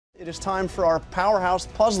It is time for our Powerhouse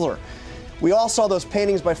Puzzler. We all saw those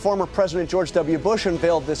paintings by former President George W. Bush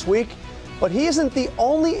unveiled this week, but he isn't the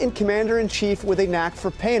only commander-in-chief with a knack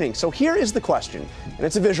for painting. So here is the question, and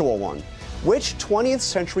it's a visual one. Which 20th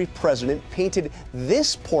century president painted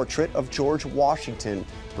this portrait of George Washington?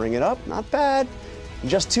 Bring it up, not bad. In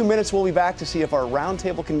just 2 minutes, we'll be back to see if our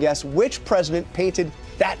roundtable can guess which president painted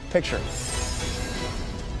that picture.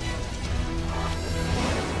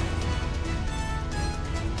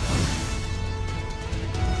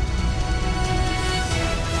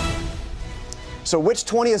 So which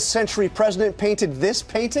 20th century president painted this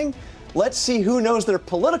painting? Let's see who knows their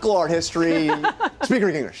political art history. Speaker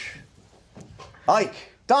English. Ike.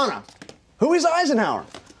 Donna. Who is Eisenhower?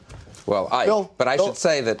 Well, Ike. Bill, but I should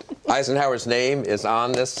say that Eisenhower's name is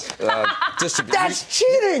on this distribution. That's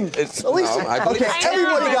cheating! At least, okay,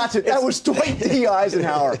 everybody got it. That was Dwight D.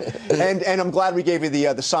 Eisenhower. And I'm glad we gave you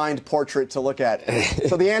the signed portrait to look at.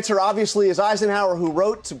 So the answer, obviously, is Eisenhower, who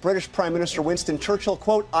wrote to British Prime Minister Winston Churchill,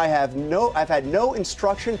 quote, I've had no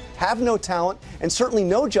instruction, have no talent, and certainly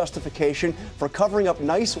no justification for covering up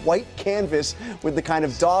nice white canvas with the kind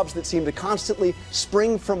of daubs that seem to constantly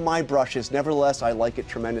spring from my brushes. Nevertheless, I like it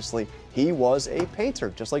tremendously. He was a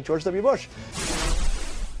painter, just like George W. Bush.